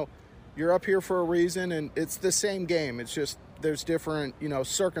them, you're up here for a reason, and it's the same game. It's just there's different,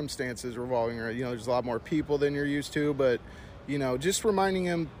 circumstances revolving around. There's a lot more people than you're used to, but, just reminding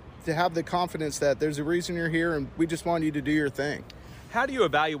them to have the confidence that there's a reason you're here, and we just want you to do your thing. How do you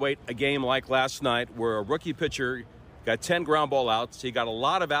evaluate a game like last night where a rookie pitcher got 10 ground ball outs, he got a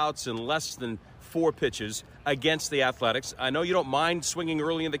lot of outs in less than 4 pitches against the Athletics? I know you don't mind swinging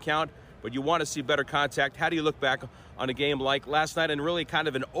early in the count, but you want to see better contact. How do you look back on a game like last night and really kind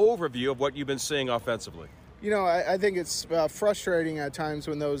of an overview of what you've been seeing offensively? I think it's frustrating at times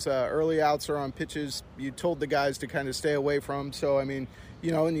when those early outs are on pitches you told the guys to kind of stay away from. So, and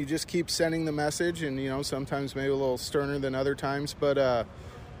you just keep sending the message, and, sometimes maybe a little sterner than other times. But,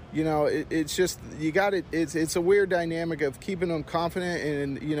 it's just you got it. It's a weird dynamic of keeping them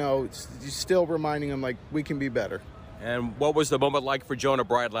confident and, still reminding them, like, we can be better. And what was the moment like for Jonah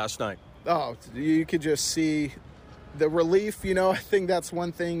Bride last night? Oh, you could just see the relief. I think that's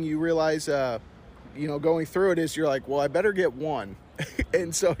one thing you realize, going through it is you're like, well, I better get one.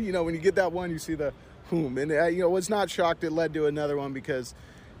 And so, when you get that one, you see the whom. And, was not shocked it led to another one because,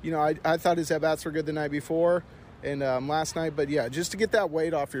 I thought his at-bats were good the night before and last night. But, yeah, just to get that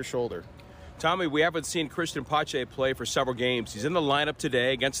weight off your shoulder. Tommy, we haven't seen Christian Pache play for several games. He's in the lineup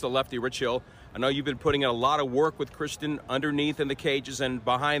today against the lefty Rich Hill. I know you've been putting in a lot of work with Christian underneath in the cages and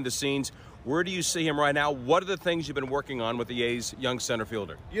behind the scenes. Where do you see him right now? What are the things you've been working on with the A's young center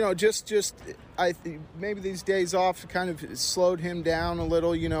fielder? I think maybe these days off kind of slowed him down a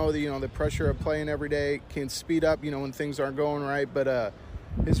little. The pressure of playing every day can speed up, when things aren't going right. But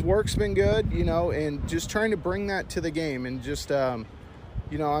his work's been good, and just trying to bring that to the game and just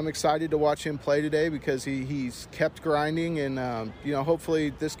I'm excited to watch him play today because he's kept grinding and,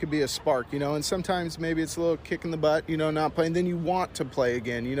 hopefully this could be a spark, and sometimes maybe it's a little kick in the butt, not playing. Then you want to play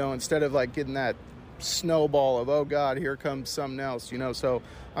again, instead of like getting that snowball of, oh, God, here comes something else, So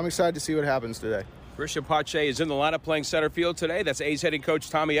I'm excited to see what happens today. Christian Pache is in the lineup playing center field today. That's A's hitting coach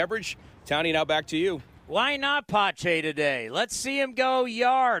Tommy Everidge. Townie, now back to you. Why not Pache today? Let's see him go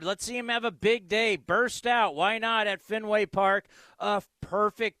yard. Let's see him have a big day, burst out. Why not at Fenway Park? A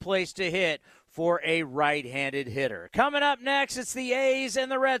perfect place to hit for a right-handed hitter. Coming up next, it's the A's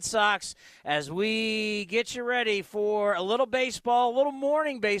and the Red Sox as we get you ready for a little baseball, a little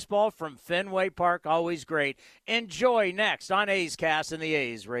morning baseball from Fenway Park. Always great. Enjoy next on A's Cast and the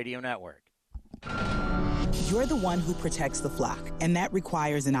A's Radio Network. You're the one who protects the flock, and that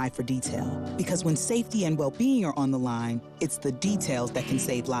requires an eye for detail. Because when safety and well-being are on the line, it's the details that can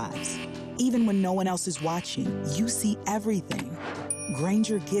save lives. Even when no one else is watching, you see everything.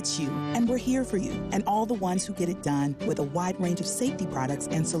 Grainger gets you, and we're here for you, and all the ones who get it done with a wide range of safety products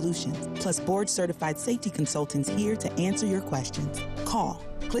and solutions, plus board-certified safety consultants here to answer your questions. Call,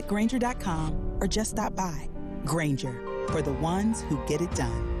 click Grainger.com, or just stop by. Grainger, for the ones who get it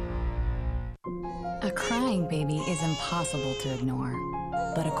done. A crying baby is impossible to ignore,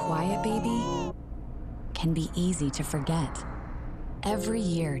 but a quiet baby can be easy to forget. Every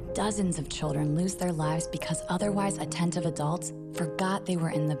year, dozens of children lose their lives because otherwise attentive adults forgot they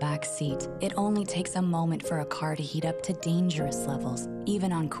were in the back seat. It only takes a moment for a car to heat up to dangerous levels,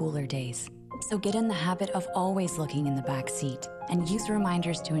 even on cooler days. So get in the habit of always looking in the back seat and use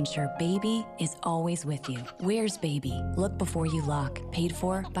reminders to ensure baby is always with you. Where's baby? Look before you lock. Paid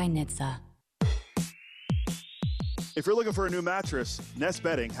for by NHTSA. If you're looking for a new mattress, Nest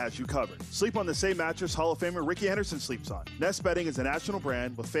Bedding has you covered. Sleep on the same mattress Hall of Famer Ricky Henderson sleeps on. Nest Bedding is a national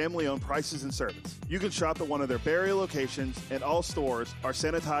brand with family-owned prices and service. You can shop at one of their Barrier locations, and all stores are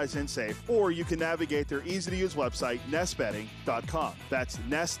sanitized and safe, or you can navigate their easy-to-use website, nestbedding.com. That's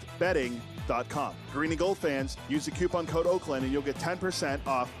nestbedding.com. Green and gold fans, use the coupon code Oakland and you'll get 10%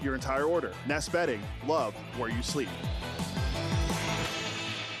 off your entire order. Nest Bedding, love where you sleep.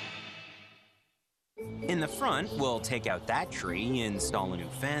 In the front, we'll take out that tree, install a new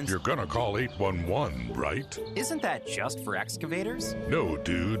fence. You're gonna call 811, right? Isn't that just for excavators? No,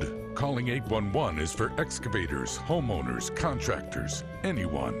 dude. Calling 811 is for excavators, homeowners, contractors,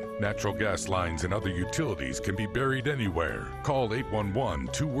 anyone. Natural gas lines and other utilities can be buried anywhere. Call 811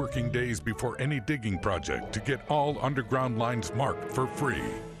 2 working days before any digging project to get all underground lines marked for free.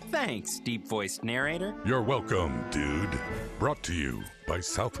 Thanks, deep-voiced narrator. You're welcome, dude. Brought to you by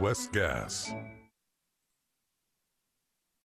Southwest Gas.